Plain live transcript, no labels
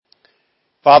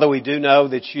Father, we do know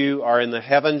that you are in the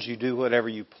heavens. You do whatever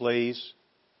you please.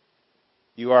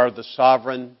 You are the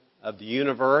sovereign of the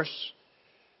universe,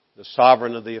 the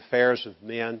sovereign of the affairs of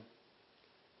men.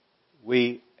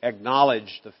 We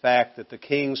acknowledge the fact that the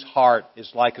king's heart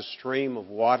is like a stream of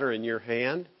water in your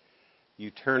hand.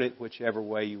 You turn it whichever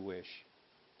way you wish.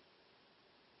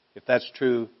 If that's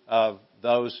true of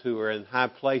those who are in high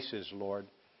places, Lord,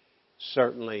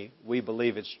 certainly we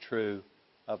believe it's true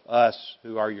of us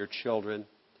who are your children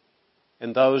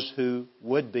and those who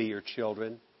would be your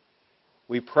children.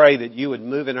 We pray that you would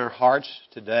move in our hearts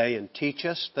today and teach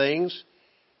us things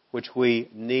which we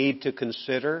need to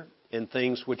consider and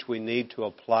things which we need to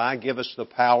apply. Give us the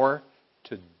power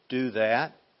to do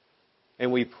that.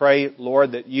 And we pray,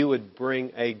 Lord, that you would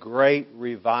bring a great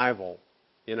revival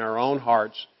in our own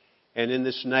hearts and in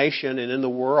this nation and in the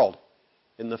world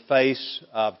in the face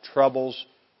of troubles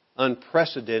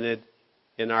unprecedented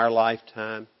in our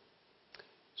lifetime.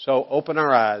 So open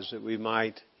our eyes that we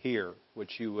might hear what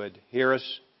you would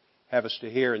have us to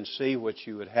hear, and see what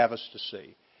you would have us to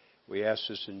see. We ask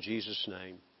this in Jesus'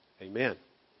 name. Amen.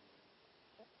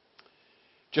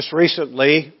 Just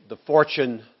recently, the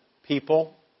Fortune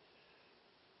people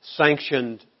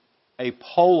sanctioned a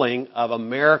polling of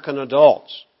American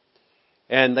adults.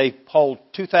 And they polled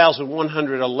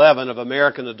 2,111 of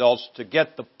American adults to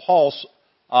get the pulse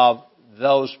of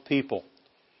those people.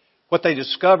 What they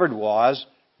discovered was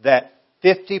that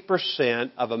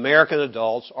 50% of American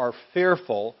adults are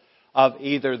fearful of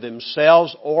either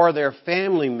themselves or their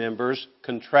family members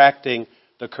contracting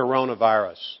the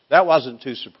coronavirus. That wasn't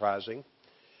too surprising.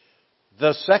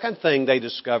 The second thing they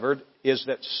discovered is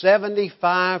that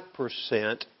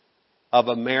 75% of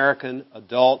American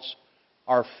adults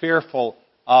are fearful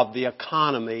of the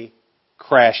economy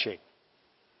crashing,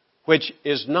 which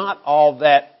is not all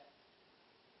that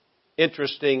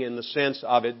interesting in the sense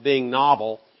of it being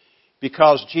novel,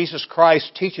 because Jesus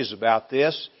Christ teaches about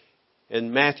this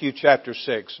in Matthew chapter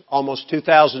 6. Almost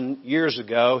 2,000 years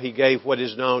ago, He gave what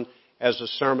is known as the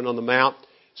Sermon on the Mount.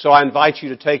 So I invite you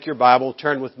to take your Bible,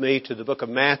 turn with me to the book of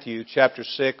Matthew chapter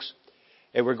 6,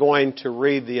 and we're going to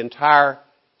read the entire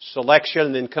selection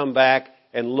and then come back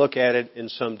and look at it in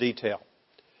some detail.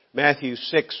 Matthew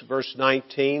 6, verse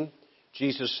 19,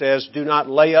 Jesus says, "Do not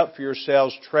lay up for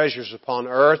yourselves treasures upon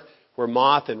earth, where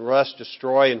moth and rust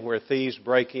destroy and where thieves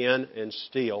break in and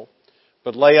steal.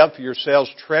 But lay up for yourselves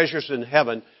treasures in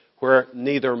heaven, where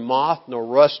neither moth nor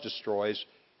rust destroys,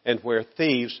 and where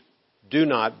thieves do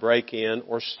not break in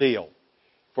or steal.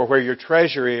 For where your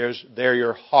treasure is, there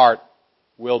your heart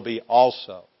will be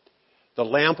also. The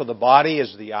lamp of the body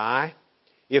is the eye.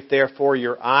 If therefore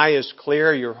your eye is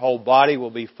clear, your whole body will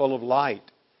be full of light.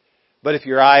 But if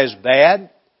your eye is bad,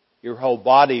 your whole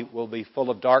body will be full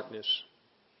of darkness.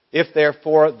 If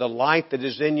therefore the light that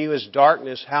is in you is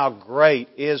darkness, how great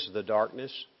is the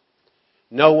darkness?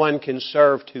 No one can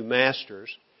serve two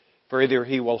masters, for either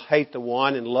he will hate the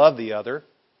one and love the other,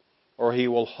 or he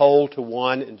will hold to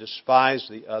one and despise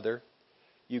the other.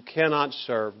 You cannot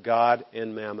serve God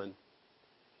and mammon.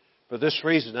 For this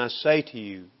reason I say to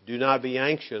you, do not be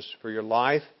anxious for your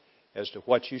life as to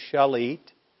what you shall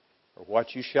eat or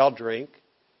what you shall drink,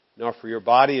 nor for your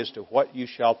body as to what you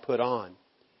shall put on.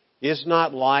 Is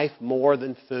not life more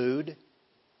than food,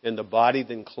 and the body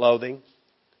than clothing?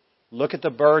 Look at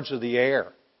the birds of the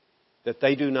air, that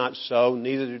they do not sow,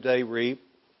 neither do they reap,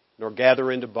 nor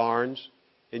gather into barns,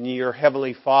 and your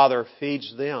heavenly Father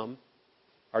feeds them.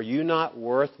 Are you not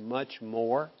worth much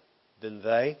more than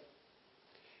they?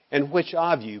 And which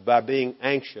of you, by being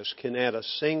anxious, can add a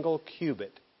single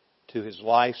cubit to his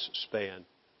life's span?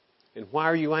 And why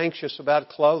are you anxious about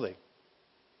clothing?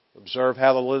 Observe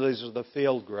how the lilies of the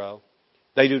field grow.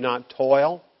 They do not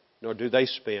toil, nor do they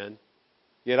spin.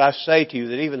 Yet I say to you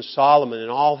that even Solomon in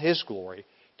all his glory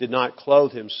did not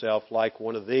clothe himself like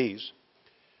one of these.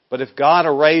 But if God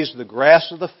arrays the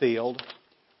grass of the field,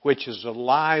 which is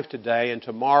alive today and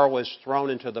tomorrow is thrown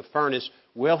into the furnace,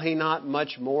 will He not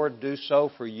much more do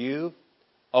so for you,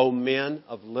 O men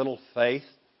of little faith?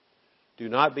 Do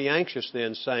not be anxious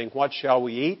then, saying, what shall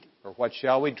we eat, or what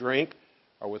shall we drink,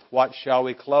 or with what shall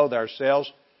we clothe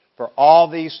ourselves? For all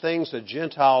these things the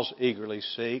Gentiles eagerly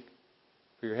seek,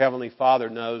 for your heavenly Father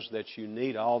knows that you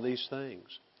need all these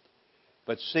things.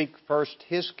 But seek first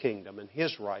His kingdom and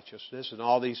His righteousness, and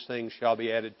all these things shall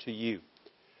be added to you.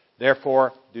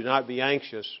 Therefore, do not be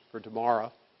anxious for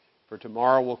tomorrow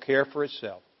will care for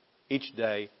itself. Each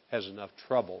day has enough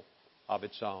trouble of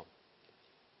its own."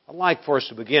 I'd like for us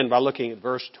to begin by looking at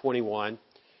verse 21,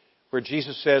 where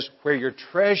Jesus says, "Where your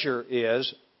treasure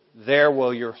is, there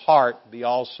will your heart be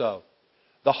also."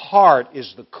 The heart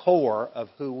is the core of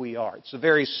who we are. It's the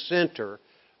very center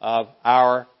of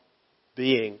our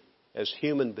being as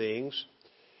human beings.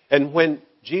 And when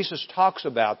Jesus talks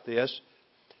about this,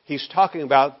 He's talking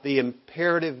about the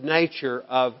imperative nature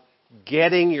of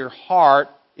getting your heart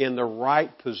in the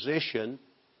right position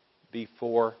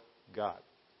before God.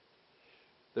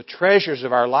 The treasures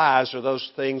of our lives are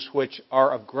those things which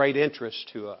are of great interest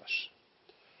to us,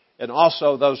 and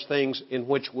also those things in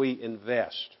which we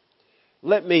invest.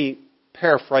 Let me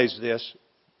paraphrase this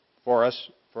for us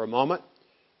for a moment.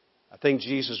 I think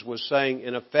Jesus was saying,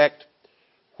 in effect,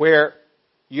 where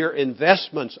your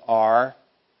investments are,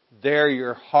 there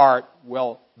your heart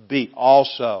will be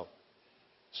also.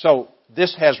 So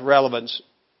this has relevance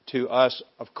to us,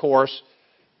 of course,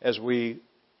 as we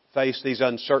face these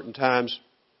uncertain times.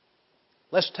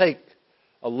 Let's take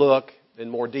a look in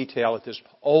more detail at this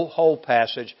whole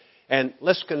passage, and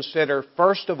let's consider,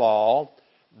 first of all,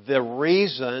 the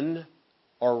reason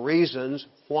or reasons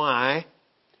why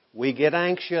we get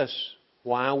anxious,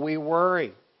 why we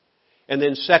worry. And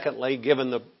then secondly,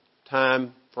 given the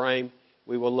time frame,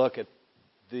 we will look at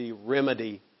the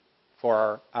remedy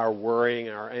for our worrying,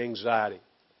 our anxiety.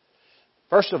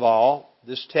 First of all,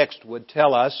 this text would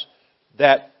tell us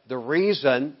that the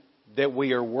reason that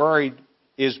we are worried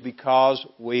is because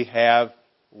we have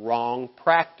wrong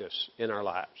practice in our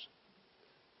lives.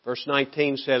 Verse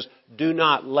 19 says, "Do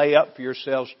not lay up for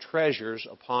yourselves treasures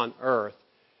upon earth,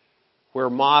 where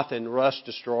moth and rust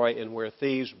destroy and where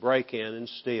thieves break in and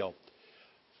steal."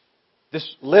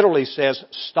 This literally says,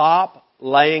 stop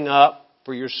laying up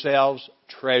for yourselves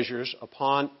treasures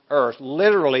upon earth.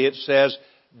 Literally it says,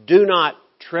 do not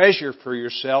treasure for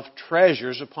yourself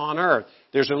treasures upon earth.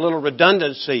 There's a little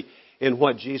redundancy in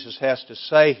what Jesus has to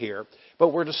say here, but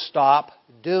we're to stop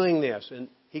doing this. And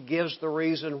He gives the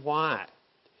reason why.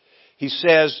 He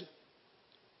says,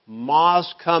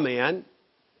 moths come in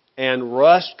and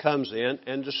rust comes in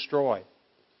and destroy.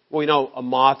 We know a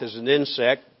moth is an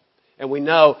insect, and we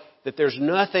know that there's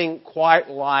nothing quite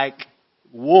like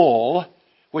wool,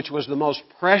 which was the most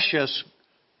precious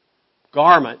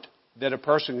garment that a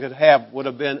person could have, would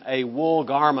have been a wool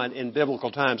garment in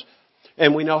biblical times.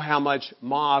 And we know how much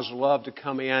moths love to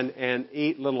come in and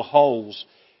eat little holes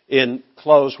in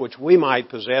clothes which we might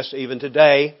possess even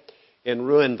today and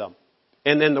ruin them.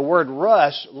 And then the word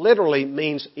rust literally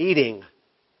means eating.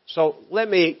 So let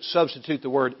me substitute the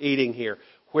word eating here,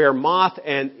 where moth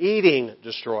and eating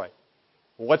destroy.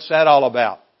 What's that all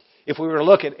about? If we were to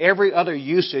look at every other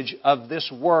usage of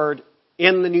this word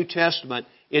in the New Testament,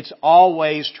 it's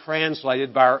always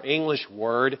translated by our English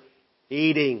word,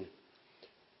 eating.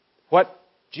 What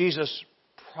Jesus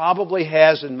probably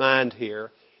has in mind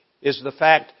here is the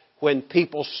fact when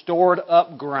people stored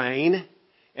up grain,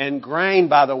 and grain,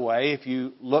 by the way, if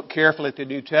you look carefully at the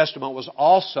New Testament, was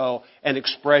also an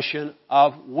expression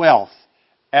of wealth,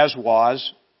 as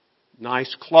was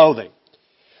nice clothing.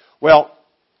 Well,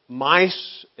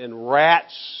 mice and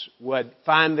rats would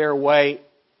find their way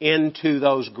into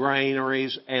those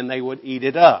granaries and they would eat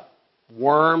it up.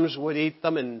 Worms would eat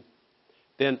them, and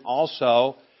then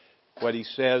also, what he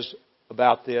says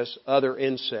about this, other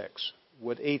insects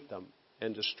would eat them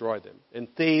and destroy them. And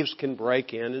thieves can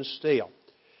break in and steal.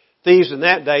 Thieves in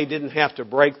that day didn't have to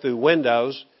break through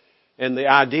windows, and the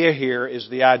idea here is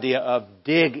the idea of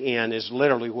dig in is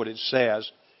literally what it says.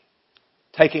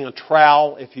 Taking a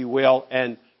trowel, if you will,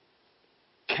 and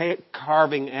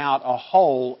carving out a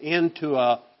hole into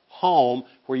a home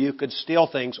where you could steal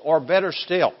things, or better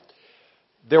still,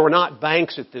 there were not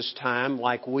banks at this time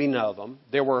like we know them.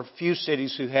 There were a few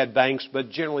cities who had banks, but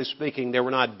generally speaking, there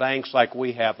were not banks like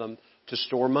we have them to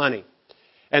store money.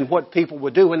 And what people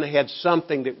would do when they had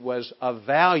something that was of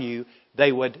value,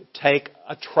 they would take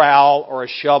a trowel or a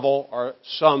shovel or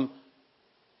some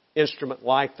instrument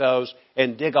like those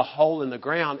and dig a hole in the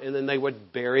ground, and then they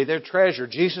would bury their treasure.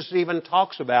 Jesus even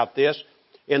talks about this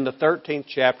in the 13th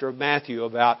chapter of Matthew,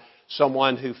 about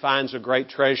someone who finds a great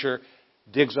treasure,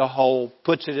 digs a hole,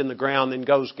 puts it in the ground, then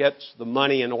goes gets the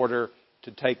money in order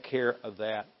to take care of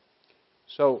that.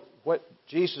 So what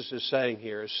Jesus is saying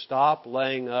here is stop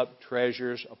laying up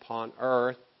treasures upon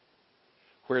earth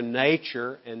where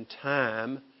nature and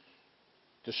time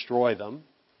destroy them,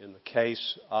 in the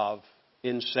case of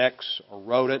insects or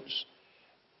rodents,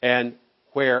 and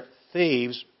where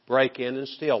thieves break in and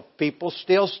steal. People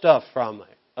steal stuff from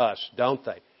us, don't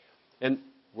they? And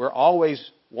we're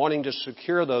always wanting to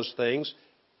secure those things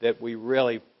that we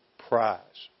really prize.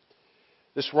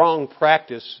 This wrong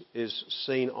practice is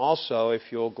seen also, if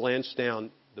you'll glance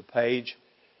down the page,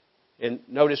 and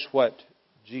notice what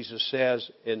Jesus says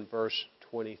in verse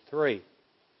 23.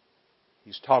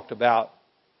 He's talked about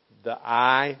the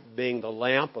eye being the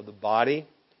lamp of the body.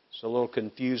 It's a little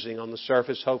confusing on the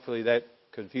surface. Hopefully that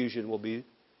confusion will be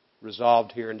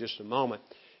resolved here in just a moment.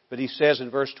 But he says in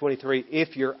verse 23,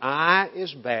 if your eye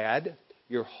is bad,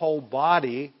 your whole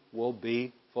body will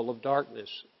be full of darkness.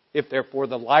 If therefore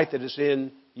the light that is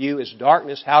in you is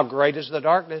darkness, how great is the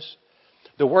darkness?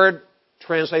 The word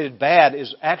translated bad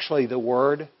is actually the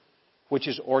word which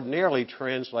is ordinarily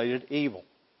translated evil.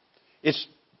 It's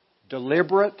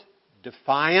deliberate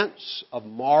defiance of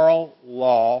moral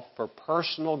law for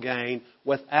personal gain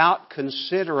without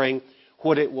considering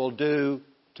what it will do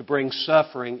to bring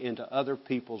suffering into other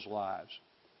people's lives.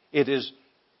 It is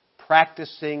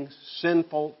practicing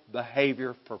sinful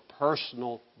behavior for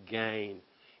personal gain.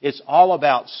 It's all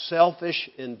about selfish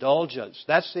indulgence.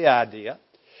 That's the idea.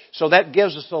 So that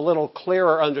gives us a little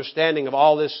clearer understanding of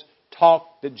all this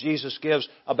talk that Jesus gives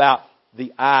about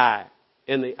the eye.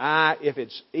 And the eye, if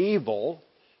it's evil,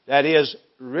 that is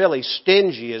really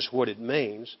stingy is what it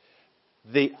means.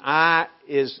 The eye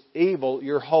is evil.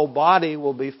 Your whole body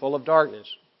will be full of darkness.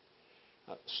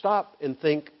 Stop and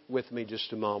think with me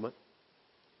just a moment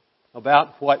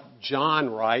about what John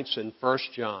writes in 1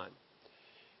 John.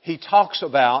 He talks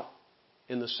about,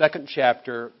 in the 2nd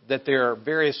chapter, that there are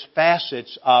various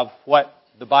facets of what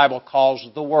the Bible calls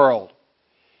the world.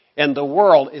 And the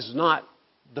world is not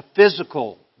the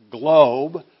physical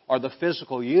globe or the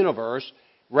physical universe.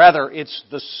 Rather, it's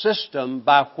the system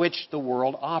by which the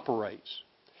world operates.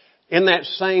 In that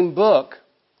same book,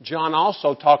 John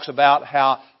also talks about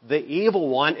how the evil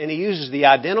one, and he uses the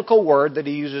identical word that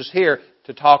he uses here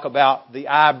to talk about the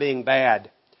eye being bad.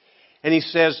 And he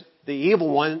says the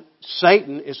evil one,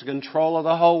 Satan, is in control of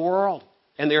the whole world.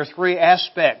 And there are 3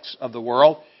 aspects of the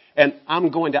world, and I'm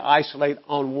going to isolate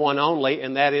on one only,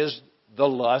 and that is the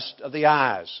lust of the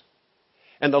eyes.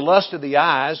 And the lust of the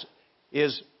eyes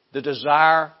is the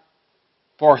desire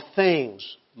for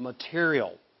things,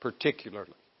 material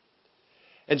particularly.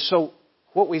 And so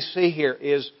what we see here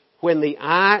is when the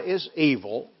eye is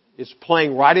evil, it's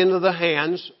playing right into the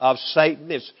hands of Satan,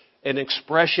 it's an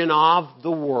expression of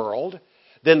the world,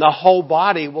 then the whole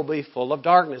body will be full of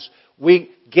darkness. We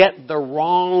get the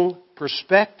wrong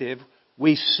perspective.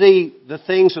 We see the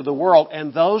things of the world,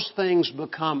 and those things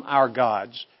become our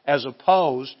gods, as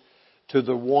opposed to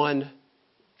the one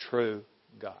true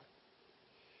God.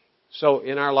 So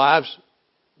in our lives,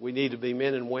 we need to be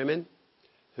men and women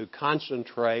who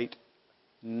concentrate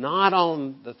not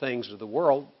on the things of the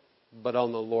world, but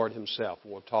on the Lord Himself.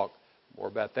 We'll talk more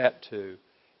about that too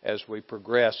as we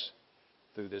progress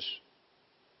through this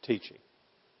teaching.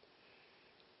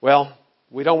 Well,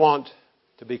 we don't want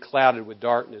to be clouded with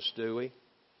darkness, do we?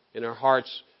 And our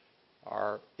hearts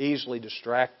are easily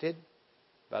distracted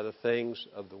by the things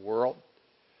of the world.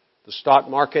 The stock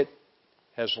market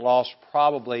has lost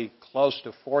probably close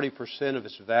to 40% of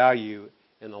its value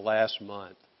in the last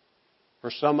month.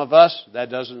 For some of us, that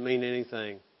doesn't mean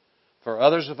anything. For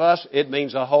others of us, it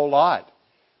means a whole lot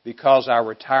because our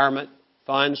retirement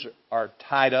funds are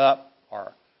tied up,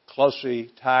 or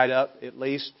closely tied up at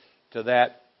least, to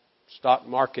that stock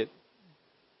market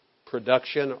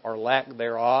production or lack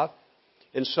thereof.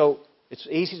 And so it's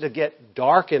easy to get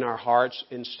dark in our hearts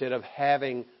instead of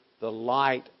having the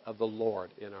light of the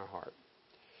Lord in our heart.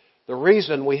 The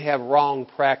reason we have wrong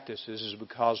practices is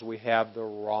because we have the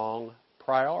wrong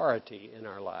priority in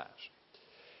our lives.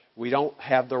 We don't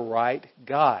have the right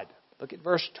God. Look at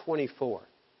verse 24.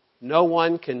 No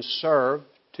one can serve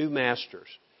 2 masters,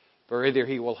 for either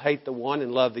he will hate the one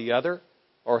and love the other,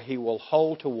 or he will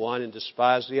hold to one and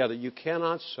despise the other. You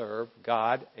cannot serve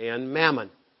God and mammon.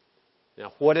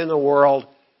 Now, what in the world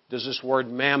does this word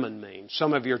mammon mean?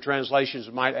 Some of your translations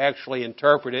might actually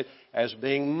interpret it as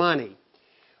being money.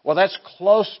 Well, that's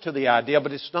close to the idea,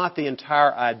 but it's not the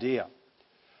entire idea.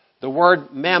 The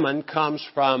word mammon comes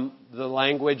from the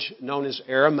language known as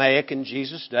Aramaic in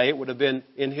Jesus' day. It would have been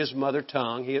in his mother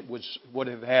tongue. He would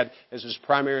have had as his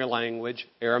primary language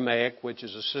Aramaic, which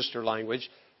is a sister language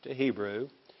to Hebrew.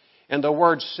 And the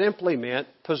word simply meant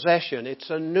possession. It's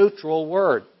a neutral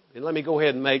word. And let me go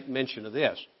ahead and make mention of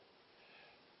this.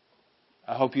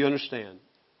 I hope you understand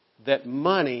that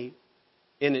money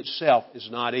in itself is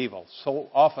not evil. So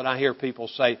often I hear people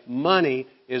say money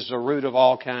is the root of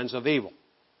all kinds of evil,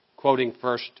 quoting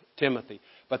 1 Timothy.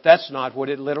 But that's not what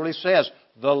it literally says.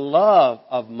 The love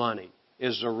of money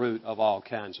is the root of all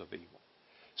kinds of evil.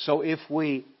 So if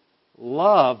we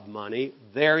love money,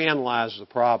 therein lies the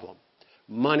problem.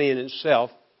 Money in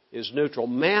itself is neutral.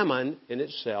 Mammon in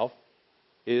itself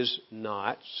is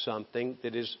not something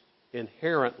that is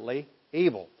inherently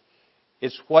evil.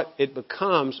 It's what it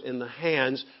becomes in the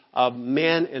hands of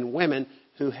men and women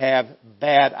who have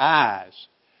bad eyes.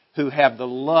 who have the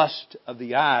lust of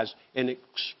the eyes, and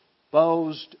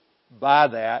exposed by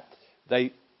that,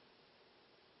 they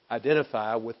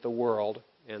identify with the world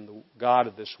and the God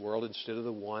of this world instead of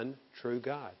the one true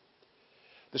God.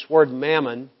 This word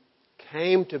mammon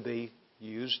came to be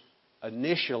used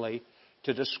initially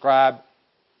to describe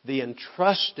the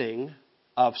entrusting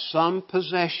of some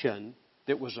possession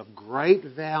that was of great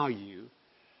value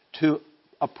to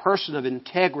a person of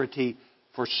integrity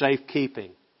for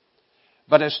safekeeping.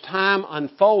 But as time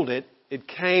unfolded, it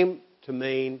came to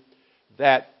mean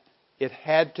that it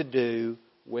had to do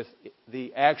with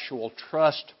the actual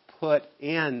trust put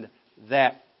in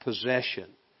that possession.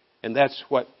 And that's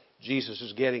what Jesus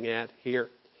is getting at here.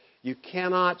 You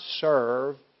cannot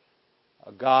serve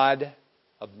a God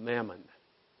of mammon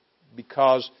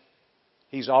because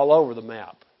he's all over the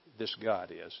map, this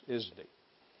God is, isn't he?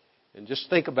 And just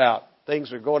think about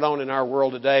things that are going on in our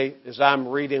world today. As I'm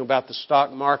reading about the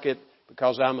stock market,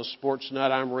 because I'm a sports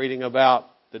nut, I'm reading about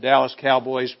the Dallas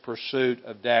Cowboys' pursuit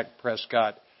of Dak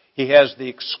Prescott. He has the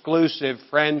exclusive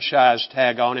franchise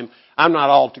tag on him. I'm not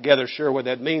altogether sure what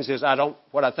that means.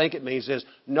 What I think it means is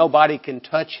nobody can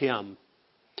touch him.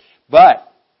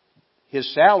 But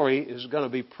his salary is going to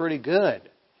be pretty good.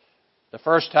 The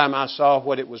first time I saw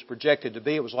what it was projected to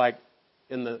be, it was like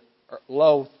in the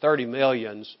low 30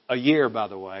 millions a year, by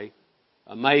the way.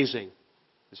 Amazing.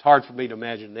 It's hard for me to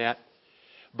imagine that.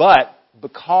 But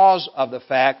because of the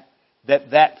fact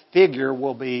that that figure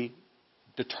will be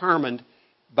determined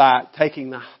by taking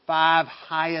the 5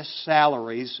 highest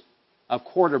salaries of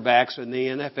quarterbacks in the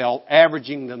NFL,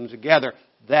 averaging them together,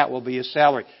 that will be his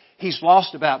salary. He's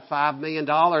lost about $5 million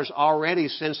already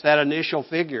since that initial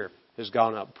figure has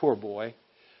gone up. Poor boy.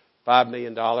 $5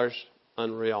 million,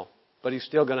 unreal. But he's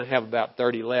still going to have about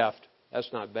 30 left.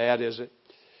 That's not bad, is it?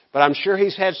 But I'm sure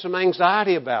he's had some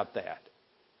anxiety about that.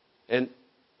 And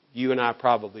you and I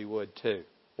probably would too.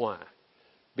 Why?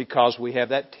 Because we have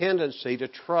that tendency to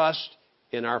trust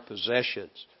in our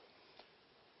possessions.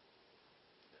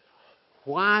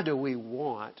 Why do we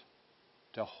want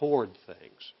to hoard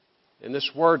things? And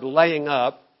this word laying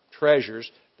up treasures,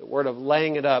 the word of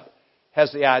laying it up,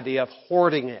 has the idea of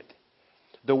hoarding it.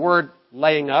 The word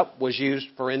laying up was used,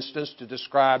 for instance, to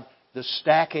describe the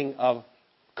stacking of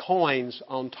coins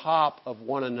on top of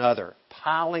one another,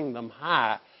 piling them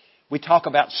high. We talk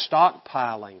about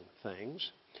stockpiling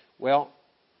things. Well,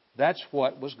 that's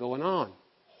what was going on.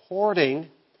 Hoarding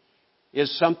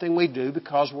is something we do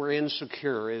because we're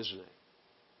insecure, isn't it?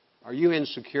 Are you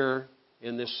insecure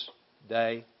in this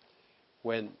day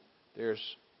when there's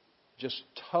just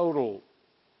total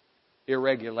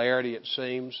irregularity, it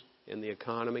seems, in the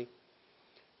economy?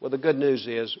 Well, the good news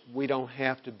is we don't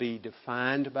have to be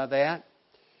defined by that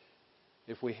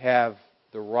if we have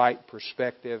the right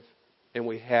perspective and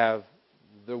we have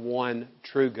the one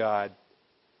true God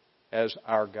as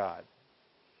our God.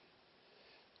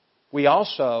 We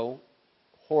also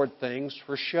hoard things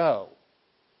for show.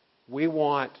 We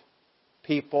want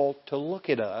people to look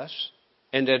at us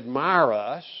and admire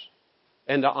us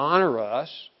and to honor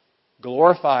us,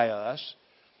 glorify us.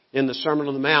 In the Sermon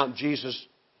on the Mount, Jesus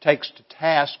takes to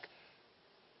task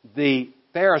the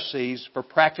Pharisees for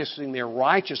practicing their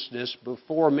righteousness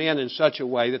before men in such a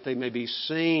way that they may be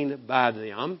seen by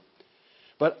them.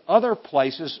 But other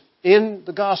places in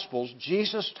the Gospels,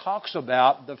 Jesus talks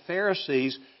about the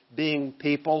Pharisees being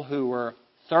people who were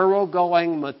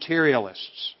thoroughgoing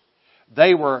materialists.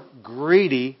 They were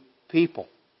greedy people.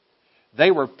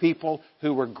 They were people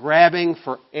who were grabbing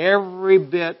for every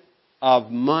bit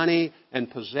of money and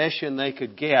possession they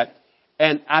could get.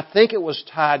 And I think it was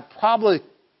tied probably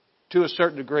to a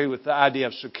certain degree with the idea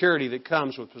of security that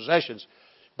comes with possessions.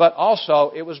 But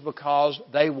also it was because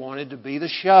they wanted to be the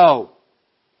show.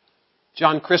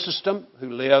 John Chrysostom, who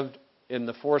lived in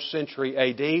the 4th century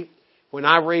A.D., when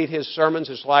I read his sermons,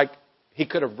 it's like he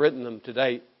could have written them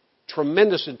today.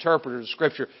 Tremendous interpreter of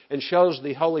Scripture and shows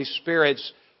the Holy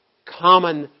Spirit's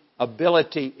common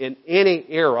ability in any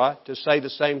era to say the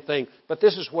same thing. But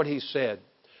this is what he said.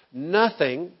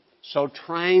 Nothing so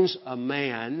trains a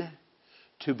man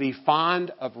to be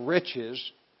fond of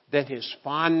riches than his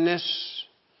fondness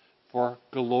for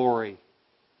glory.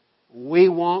 We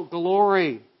want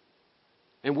glory.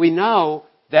 And we know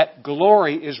that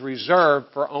glory is reserved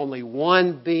for only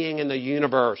one being in the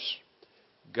universe,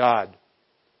 God.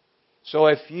 So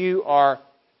if you are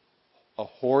a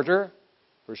hoarder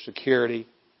for security,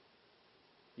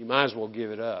 you might as well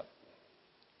give it up.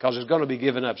 Because it's going to be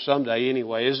given up someday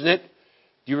anyway, isn't it?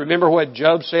 Do you remember what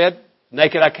Job said?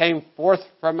 Naked I came forth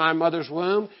from my mother's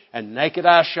womb, and naked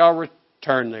I shall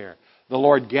return there. The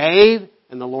Lord gave,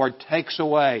 and the Lord takes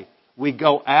away. We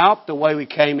go out the way we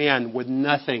came in with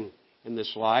nothing in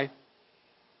this life.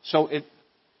 So it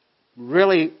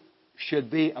really should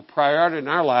be a priority in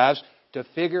our lives to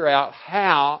figure out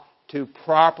how to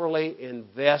properly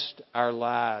invest our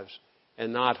lives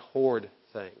and not hoard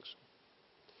things.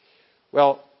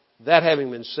 Well, that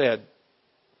having been said,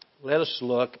 let us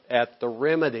look at the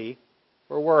remedy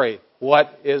for worry.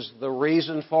 What is the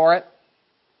reason for it?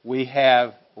 We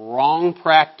have wrong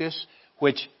practice,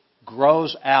 which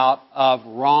grows out of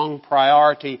wrong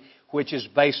priority, which is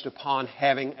based upon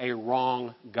having a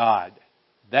wrong God.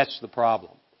 That's the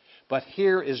problem. But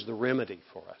here is the remedy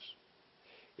for us.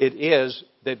 It is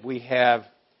that we have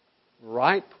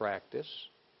right practice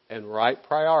and right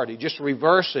priority. Just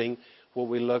reversing what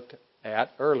we looked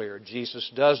at earlier.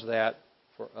 Jesus does that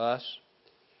for us.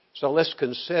 So let's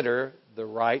consider the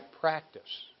right practice.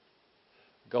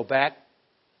 Go back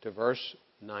to verse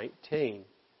 19.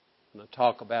 I'm going to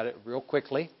talk about it real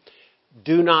quickly.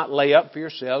 Do not lay up for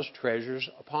yourselves treasures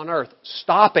upon earth.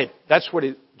 Stop it. That's what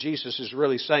Jesus is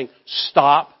really saying.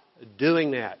 Stop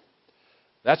doing that.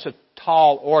 That's a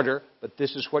tall order, but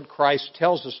this is what Christ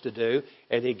tells us to do,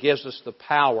 and He gives us the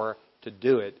power to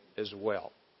do it as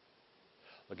well.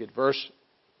 Look at verse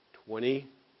 20. It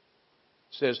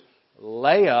says,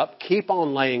 lay up, keep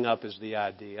on laying up is the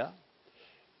idea,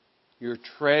 your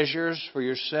treasures for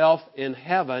yourself in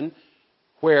heaven,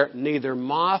 where neither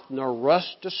moth nor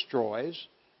rust destroys,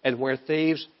 and where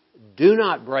thieves do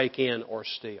not break in or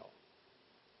steal.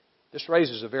 This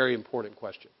raises a very important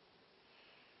question.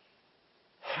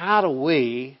 How do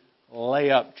we lay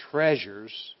up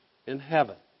treasures in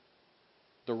heaven?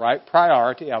 The right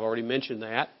priority, I've already mentioned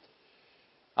that.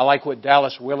 I like what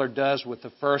Dallas Willard does with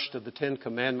the first of the 10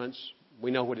 Commandments.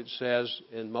 We know what it says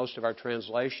in most of our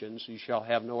translations, you shall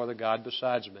have no other God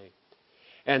besides me.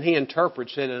 And he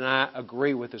interprets it, and I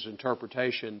agree with his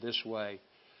interpretation this way.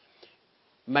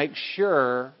 Make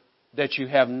sure that you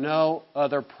have no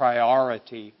other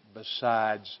priority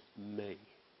besides me.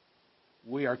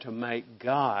 We are to make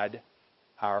God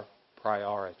our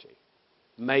priority.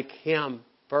 Make Him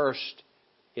first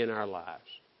in our lives.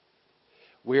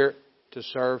 We're to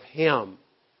serve Him.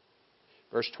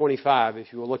 Verse 25,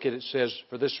 if you will look at it, it says,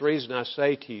 for this reason I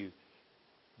say to you,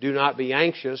 do not be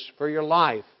anxious for your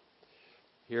life.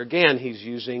 Here again, he's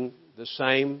using the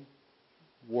same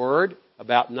word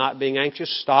about not being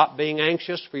anxious. Stop being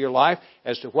anxious for your life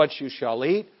as to what you shall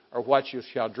eat or what you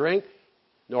shall drink,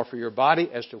 nor for your body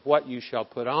as to what you shall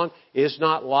put on. Is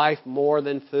not life more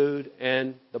than food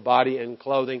and the body and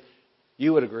clothing?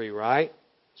 You would agree, right?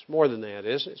 It's more than that,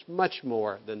 isn't it? It's much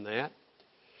more than that.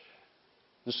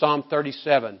 In Psalm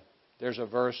 37, there's a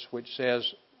verse which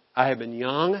says, I have been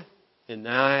young and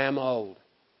now I am old.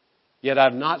 Yet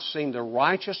I've not seen the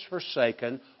righteous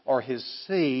forsaken or his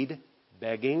seed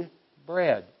begging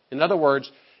bread. In other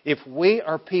words, if we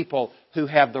are people who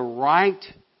have the right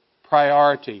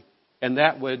priority, and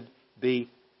that would be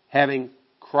having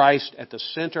Christ at the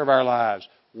center of our lives,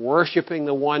 worshiping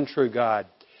the one true God,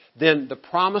 then the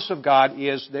promise of God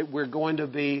is that we're going to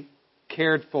be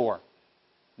cared for.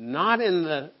 Not in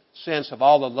the sense of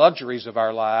all the luxuries of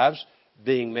our lives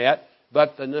being met,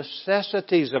 but the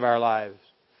necessities of our lives.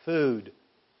 Food,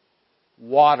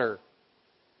 water,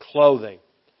 clothing.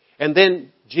 And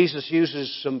then Jesus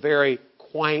uses some very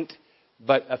quaint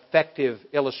but effective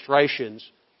illustrations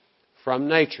from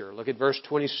nature. Look at verse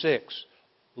 26.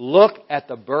 Look at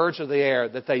the birds of the air,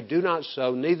 that they do not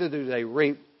sow, neither do they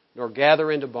reap, nor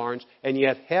gather into barns, and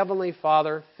yet Heavenly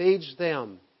Father feeds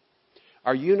them.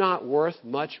 Are you not worth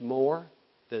much more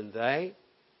than they?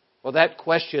 Well, that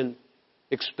question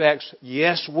expects,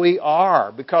 yes, we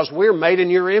are, because we're made in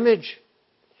your image.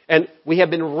 And we have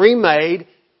been remade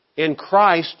in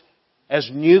Christ as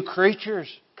new creatures.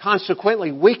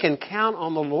 Consequently, we can count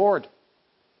on the Lord.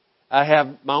 I have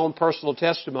my own personal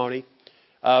testimony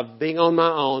of being on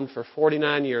my own for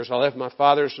 49 years. I left my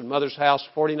father's and mother's house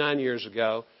 49 years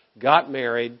ago, got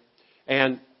married,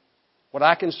 and what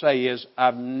I can say is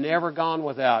I've never gone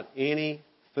without any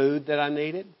food that I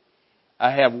needed.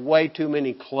 I have way too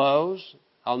many clothes.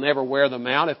 I'll never wear them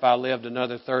out if I lived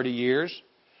another 30 years.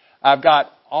 I've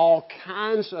got all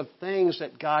kinds of things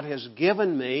that God has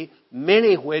given me,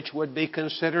 many of which would be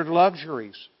considered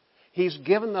luxuries. He's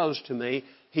given those to me.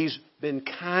 He's been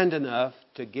kind enough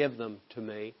to give them to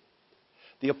me.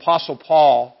 The Apostle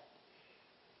Paul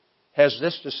has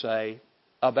this to say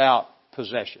about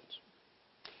possessions.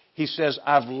 He says,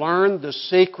 I've learned the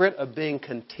secret of being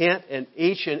content in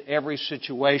each and every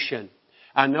situation.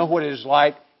 I know what it is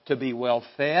like to be well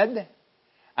fed.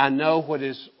 I know what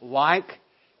it is like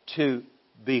to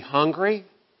be hungry.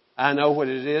 I know what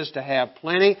it is to have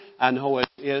plenty. I know what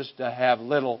it is to have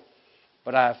little.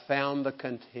 but I have found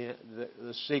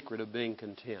the secret of being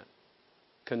content.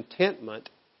 Contentment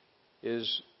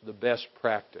is the best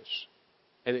practice.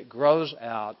 And it grows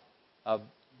out of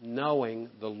knowing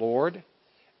the Lord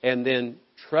and then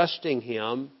trusting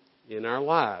Him in our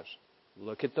lives.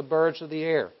 Look at the birds of the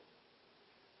air.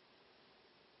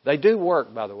 They do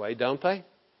work, by the way, don't they?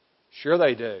 Sure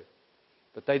they do.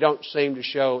 But they don't seem to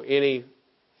show any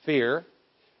fear.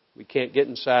 We can't get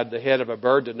inside the head of a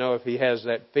bird to know if he has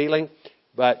that feeling,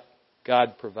 but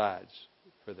God provides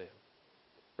for them.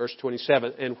 Verse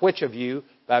 27, and which of you,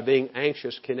 by being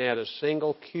anxious, can add a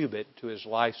single cubit to his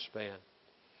lifespan?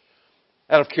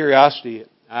 Out of curiosity,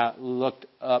 I looked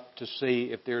up to see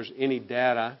if there's any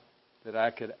data that I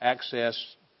could access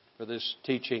for this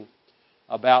teaching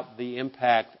about the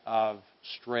impact of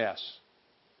stress,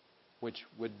 which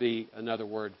would be another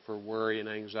word for worry and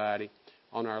anxiety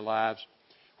on our lives.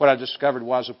 What I discovered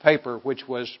was a paper which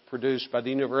was produced by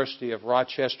the University of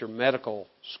Rochester Medical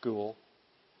School,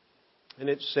 and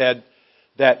it said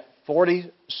that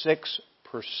 46%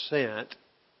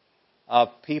 of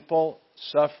people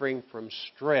suffering from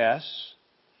stress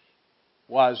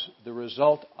was the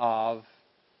result of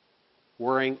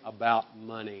worrying about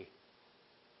money.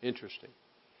 Interesting.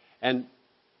 And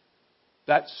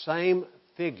that same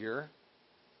figure,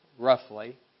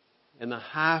 roughly, in the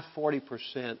high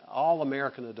 40%, all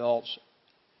American adults,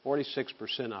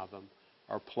 46% of them,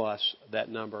 or plus that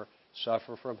number,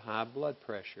 suffer from high blood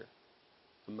pressure.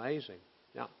 Amazing.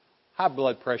 Now, high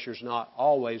blood pressure is not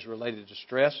always related to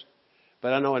stress,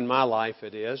 but I know in my life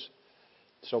it is.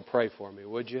 So pray for me,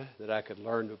 would you, that I could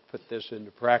learn to put this into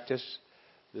practice,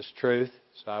 this truth,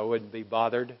 so I wouldn't be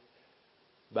bothered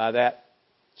by that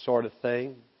sort of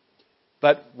thing.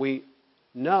 But we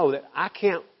know that I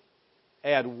can't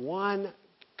add one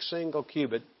single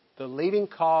cubit. The leading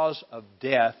cause of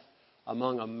death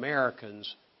among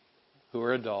Americans who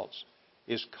are adults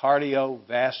is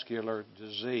cardiovascular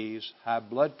disease, high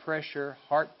blood pressure,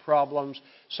 heart problems.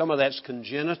 Some of that's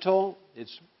congenital.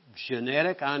 It's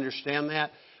genetic. I understand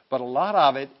that. But a lot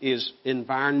of it is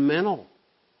environmental.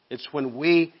 It's when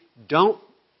we don't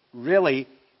really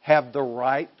have the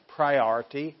right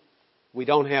priority. We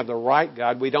don't have the right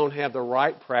God. We don't have the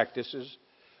right practices.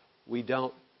 We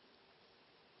don't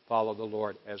follow the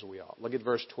Lord as we ought. Look at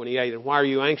verse 28. And why are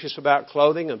you anxious about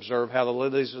clothing? Observe how the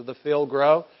lilies of the field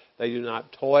grow. They do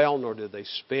not toil, nor do they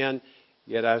spin.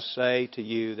 Yet I say to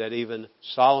you that even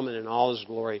Solomon in all his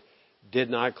glory did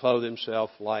not clothe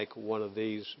himself like one of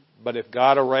these. But if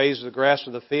God arrays the grass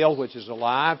of the field, which is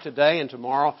alive today and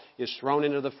tomorrow is thrown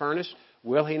into the furnace,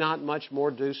 will He not much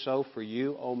more do so for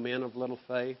you, O men of little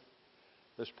faith?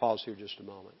 Let's pause here just a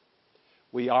moment.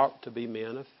 We ought to be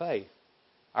men of faith.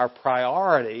 Our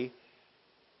priority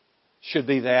should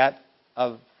be that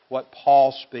of what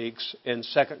Paul speaks in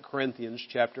 2 Corinthians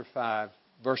chapter 5,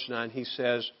 verse 9. He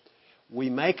says, we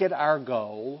make it our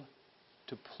goal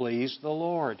to please the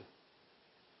Lord.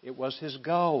 It was His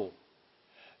goal.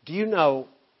 Do you know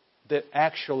that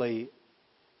actually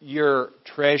your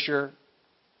treasure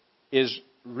is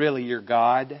really your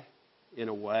God in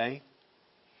a way?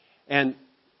 And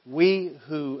we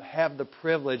who have the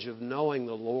privilege of knowing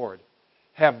the Lord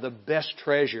have the best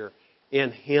treasure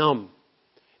in Him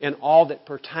and all that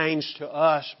pertains to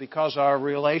us because of our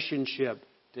relationship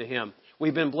to Him.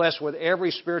 We've been blessed with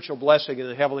every spiritual blessing in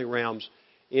the heavenly realms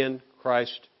in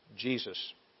Christ Jesus.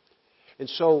 And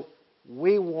so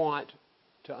we want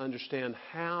to understand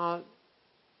how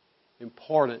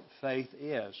important faith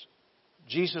is.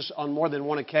 Jesus, on more than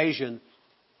one occasion,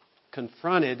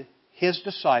 confronted His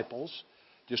disciples,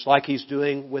 just like He's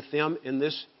doing with them in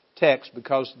this text,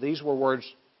 because these were words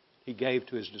He gave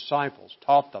to His disciples,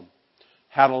 taught them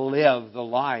how to live the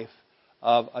life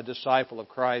of a disciple of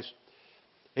Christ.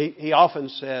 He often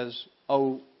says,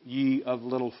 O ye of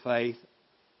little faith.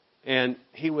 And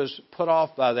He was put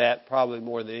off by that probably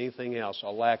more than anything else,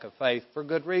 a lack of faith, for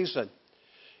good reason.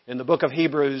 In the book of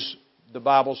Hebrews, the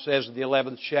Bible says in the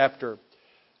 11th chapter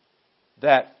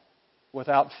that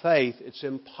without faith it's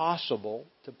impossible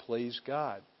to please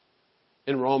God.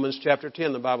 In Romans chapter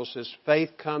 10, the Bible says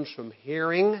faith comes from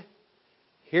hearing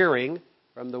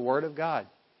from the Word of God.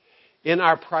 In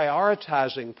our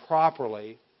prioritizing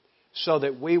properly so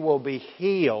that we will be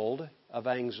healed of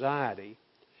anxiety,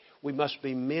 we must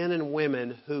be men and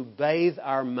women who bathe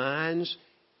our minds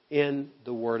in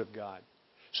the Word of God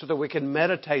so that we can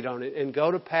meditate on it and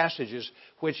go to passages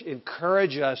which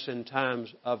encourage us in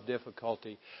times of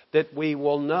difficulty, that we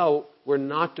will know we're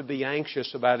not to be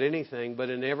anxious about anything, but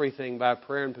in everything by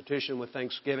prayer and petition with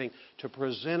thanksgiving to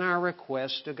present our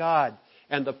requests to God.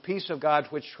 And the peace of God,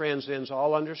 which transcends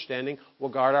all understanding, will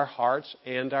guard our hearts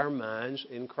and our minds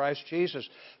in Christ Jesus.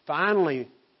 Finally,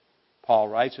 Paul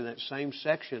writes in that same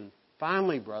section,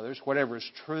 finally, brothers, whatever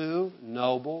is true,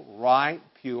 noble, right,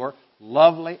 pure,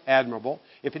 lovely, admirable,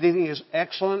 if anything is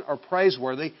excellent or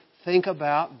praiseworthy, think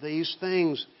about these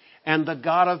things, and the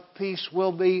God of peace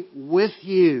will be with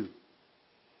you.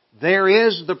 There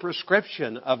is the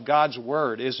prescription of God's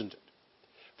Word, isn't it?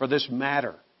 For this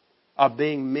matter of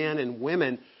being men and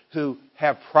women who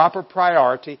have proper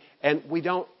priority, and we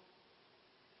don't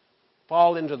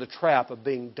fall into the trap of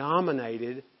being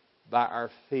dominated by our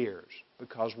fears,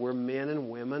 because we're men and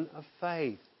women of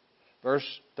faith. Verse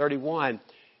 31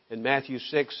 in Matthew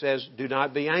 6 says, do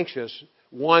not be anxious.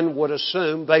 One would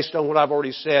assume, based on what I've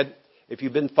already said, if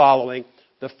you've been following,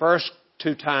 the first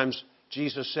two times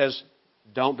Jesus says,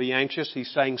 don't be anxious,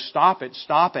 He's saying, stop it,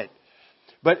 stop it.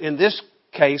 But in this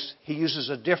case, He uses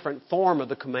a different form of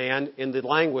the command in the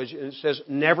language, and it says,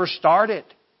 never start it.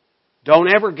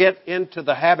 Don't ever get into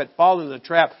the habit, fall into the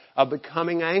trap of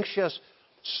becoming anxious.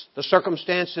 The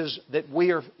circumstances that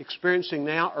we are experiencing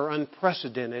now are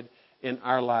unprecedented in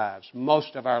our lives,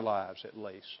 most of our lives at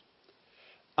least.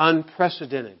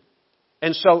 Unprecedented.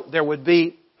 And so there would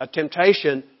be a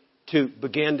temptation to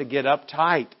begin to get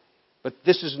uptight. But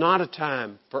this is not a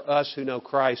time for us who know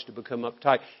Christ to become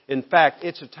uptight. In fact,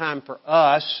 it's a time for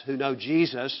us who know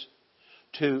Jesus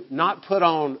to not put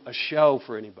on a show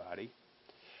for anybody,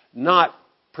 not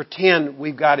pretend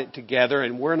we've got it together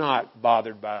and we're not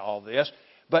bothered by all this,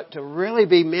 but to really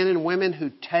be men and women who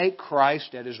take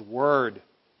Christ at His Word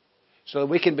so that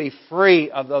we can be free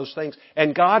of those things.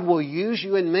 And God will use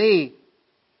you and me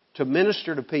to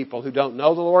minister to people who don't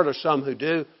know the Lord, or some who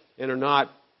do and are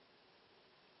not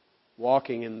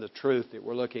walking in the truth that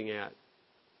we're looking at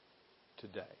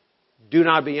today. Do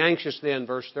not be anxious then,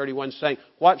 verse 31, saying,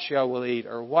 what shall we eat,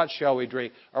 or what shall we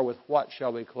drink, or with what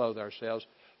shall we clothe ourselves?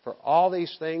 For all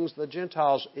these things the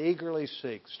Gentiles eagerly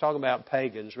seek. It's talking about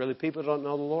pagans, really people who don't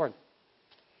know the Lord.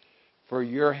 For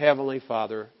your heavenly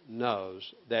Father knows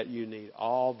that you need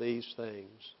all these things.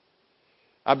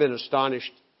 I've been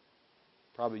astonished,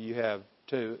 probably you have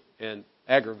too, and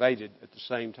aggravated at the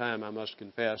same time, I must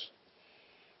confess.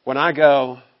 When I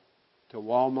go to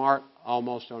Walmart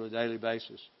almost on a daily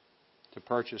basis to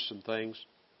purchase some things,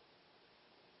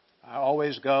 I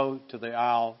always go to the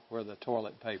aisle where the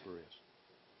toilet paper is.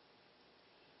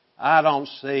 I don't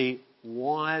see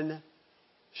one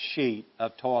sheet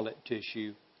of toilet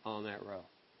tissue on that row.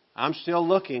 I'm still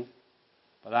looking,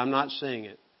 but I'm not seeing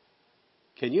it.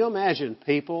 Can you imagine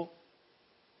people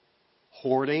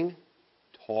hoarding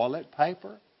toilet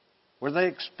paper? Were they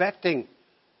expecting?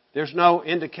 There's no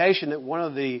indication that one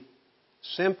of the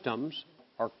symptoms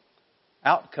or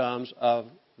outcomes of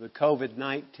the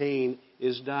COVID-19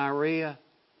 is diarrhea.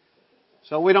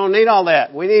 So we don't need all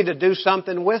that. We need to do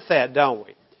something with that, don't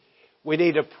we? We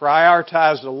need to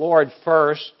prioritize the Lord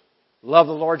first. Love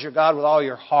the Lord your God with all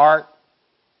your heart.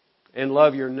 And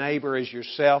love your neighbor as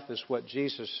yourself, is what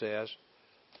Jesus says.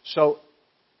 So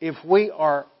if we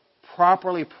are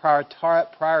properly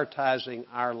prioritizing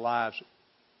our lives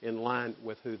in line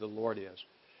with who the Lord is,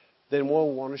 then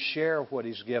we'll want to share what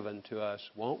He's given to us,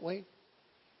 won't we?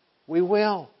 We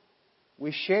will.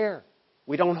 We share.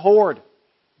 We don't hoard.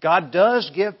 God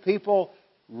does give people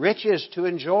riches to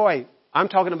enjoy. I'm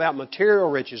talking about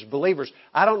material riches, believers.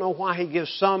 I don't know why He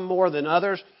gives some more than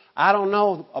others. I don't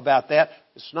know about that.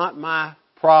 It's not my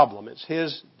problem. It's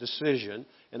His decision.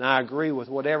 And I agree with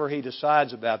whatever He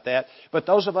decides about that. But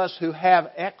those of us who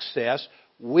have excess,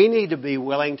 we need to be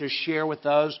willing to share with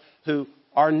those who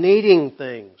are needing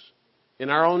things. In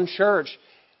our own church,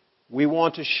 we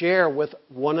want to share with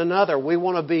one another. We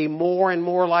want to be more and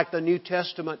more like the New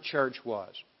Testament church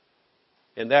was.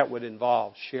 And that would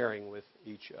involve sharing with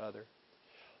each other.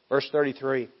 Verse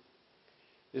 33.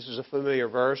 This is a familiar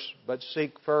verse. But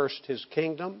seek first His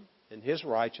kingdom and His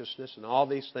righteousness, and all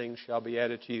these things shall be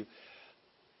added to you.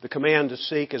 The command to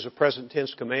seek is a present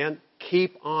tense command.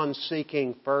 Keep on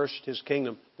seeking first His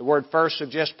kingdom. The word first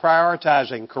suggests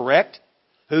prioritizing, correct?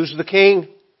 Who's the king?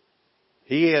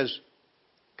 He is.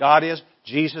 God is.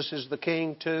 Jesus is the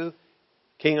king too.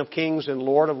 King of kings and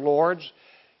Lord of lords.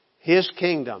 His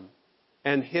kingdom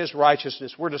and His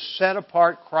righteousness. We're to set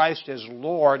apart Christ as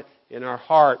Lord in our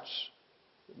hearts.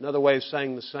 Another way of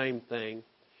saying the same thing.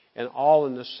 And all the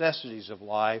necessities of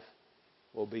life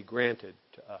will be granted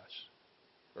to us.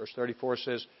 Verse 34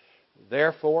 says,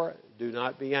 therefore, do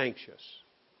not be anxious.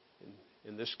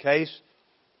 In this case,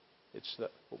 it's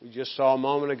what we just saw a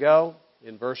moment ago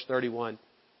in verse 31.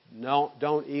 No,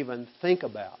 don't even think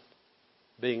about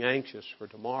being anxious for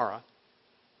tomorrow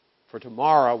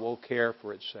will care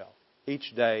for itself.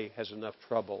 each day has enough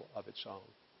trouble of its own.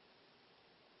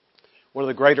 One of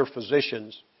the greater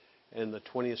physicians in the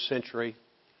 20th century,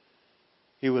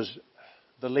 he was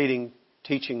the leading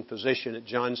teaching physician at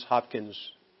Johns Hopkins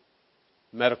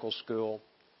Medical School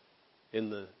in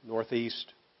the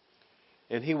Northeast.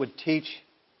 And he would teach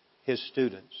his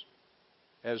students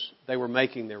as they were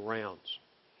making their rounds.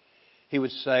 He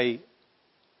would say,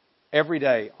 every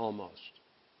day almost,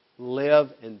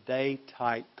 live in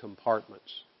day-tight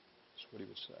compartments. That's what he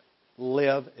would say.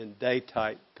 Live in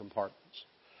day-tight compartments.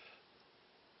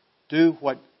 Do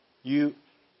what you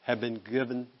have been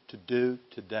given to do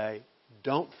today.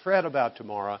 Don't fret about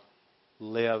tomorrow.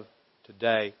 Live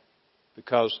today.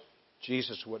 Because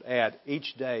Jesus would add,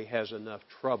 each day has enough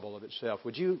trouble of itself.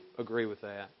 Would you agree with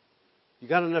that? You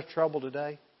got enough trouble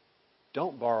today?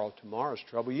 Don't borrow tomorrow's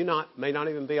trouble. You may not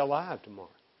even be alive tomorrow.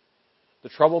 The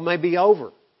trouble may be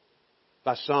over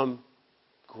by some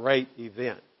great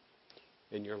event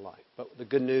in your life. But the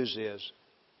good news is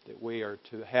that we are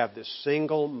to have this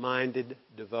single-minded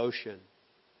devotion.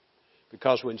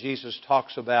 Because when Jesus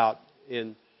talks about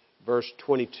in verse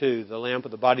 22, the lamp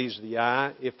of the body is the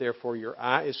eye. If therefore your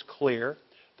eye is clear,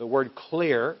 the word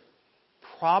clear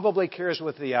probably carries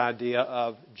with the idea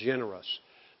of generous.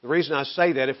 The reason I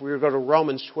say that, if we were to go to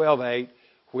Romans 12:8,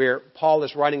 where Paul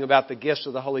is writing about the gifts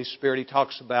of the Holy Spirit, he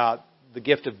talks about the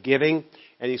gift of giving,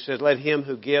 and he says, let him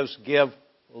who gives, give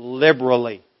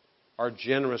liberally or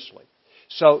generously.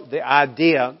 So the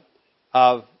idea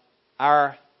of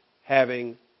our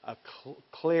having a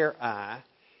clear eye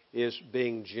is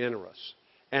being generous.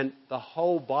 And the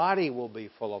whole body will be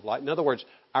full of light. In other words,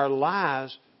 our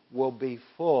lives will be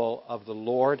full of the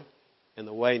Lord and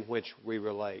the way in which we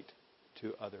relate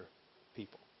to other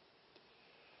people.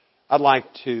 I'd like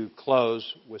to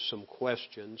close with some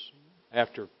questions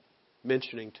after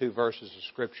mentioning two verses of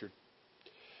Scripture.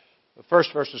 The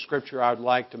first verse of Scripture I would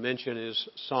like to mention is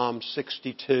Psalm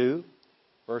 62,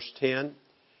 verse 10.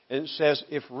 And it says,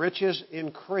 if riches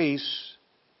increase,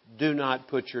 do not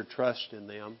put your trust in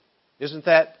them. Isn't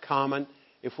that common?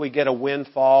 If we get a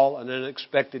windfall, an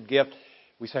unexpected gift,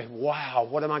 we say, wow,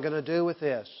 what am I going to do with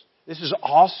this? This is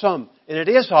awesome. And it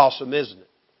is awesome, isn't it?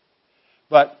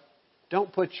 But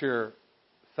don't put your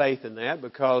faith in that,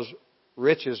 because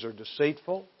riches are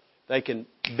deceitful. They can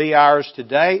be ours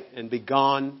today and be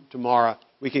gone tomorrow.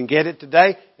 We can get it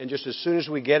today, and just as soon as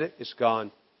we get it, it's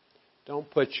gone. Don't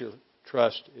put your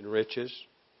trust in riches.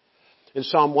 In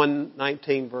Psalm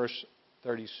 119, verse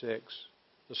 36,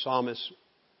 the psalmist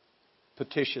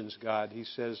petitions God. He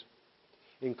says,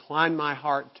 incline my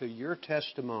heart to your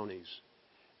testimonies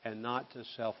and not to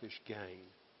selfish gain.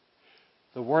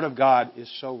 The Word of God is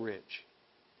so rich.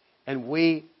 And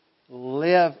we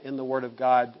live in the Word of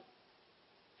God,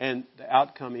 and the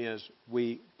outcome is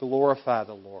we glorify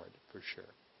the Lord for sure.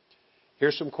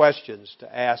 Here's some questions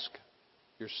to ask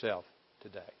yourself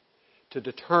today to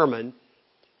determine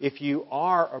if you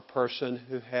are a person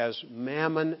who has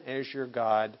mammon as your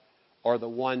God, or the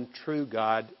one true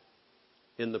God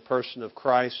in the person of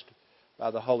Christ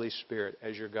by the Holy Spirit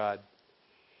as your God.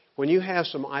 When you have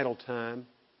some idle time,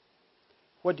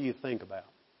 what do you think about?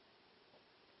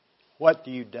 What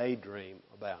do you daydream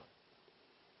about?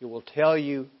 It will tell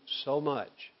you so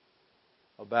much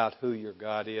about who your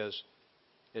God is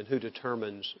and who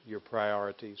determines your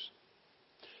priorities.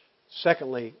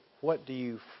 Secondly, what do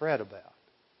you fret about?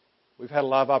 We've had a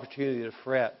lot of opportunity to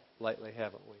fret lately,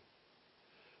 haven't we?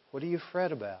 What do you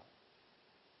fret about?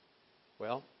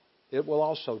 Well, it will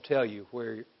also tell you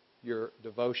where your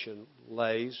devotion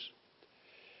lays.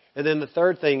 And then the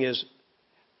third thing is,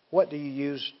 what do you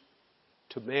use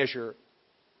to measure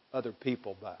other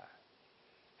people by?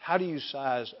 How do you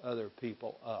size other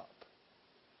people up?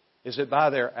 Is it by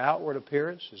their outward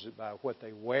appearance? Is it by what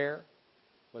they wear,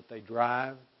 what they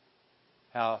drive,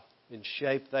 how in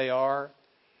shape they are?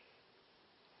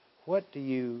 What do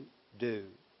you do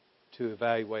to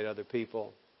evaluate other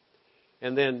people?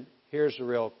 And then here's the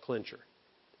real clincher.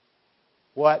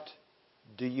 What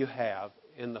do you have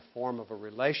in the form of a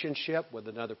relationship with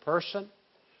another person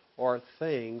or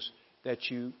things that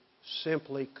you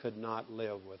simply could not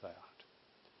live without?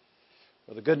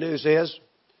 Well, the good news is,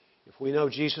 if we know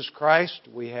Jesus Christ,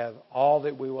 we have all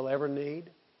that we will ever need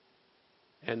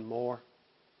and more.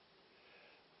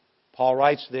 Paul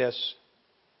writes this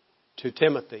to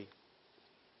Timothy.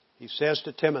 He says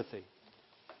to Timothy,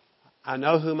 I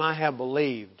know whom I have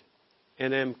believed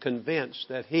and am convinced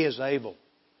that he is able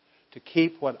to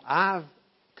keep what I've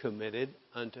committed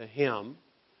unto him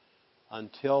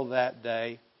until that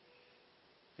day.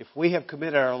 If we have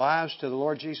committed our lives to the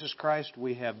Lord Jesus Christ,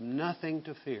 we have nothing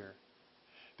to fear,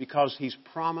 because He's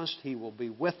promised He will be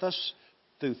with us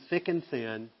through thick and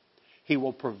thin. He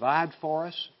will provide for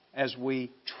us as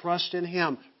we trust in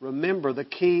Him. Remember, the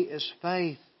key is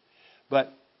faith.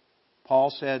 But Paul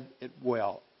said it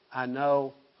well. I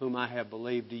know whom I have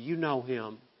believed. Do you know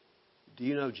Him? Do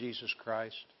you know Jesus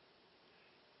Christ?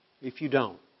 If you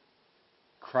don't,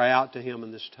 cry out to Him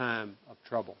in this time of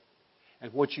trouble.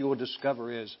 And what you will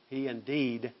discover is He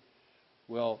indeed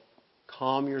will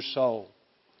calm your soul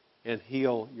and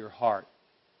heal your heart.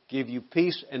 Give you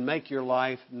peace and make your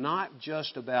life not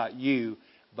just about you,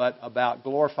 but about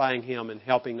glorifying Him and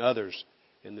helping others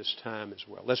in this time as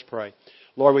well. Let's pray.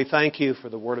 Lord, we thank You for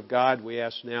the Word of God. We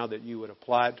ask now that You would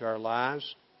apply it to our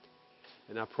lives.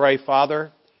 And I pray,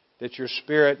 Father, that Your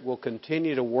Spirit will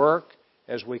continue to work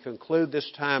as we conclude this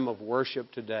time of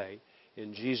worship today.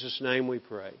 In Jesus' name we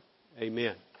pray.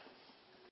 Amen.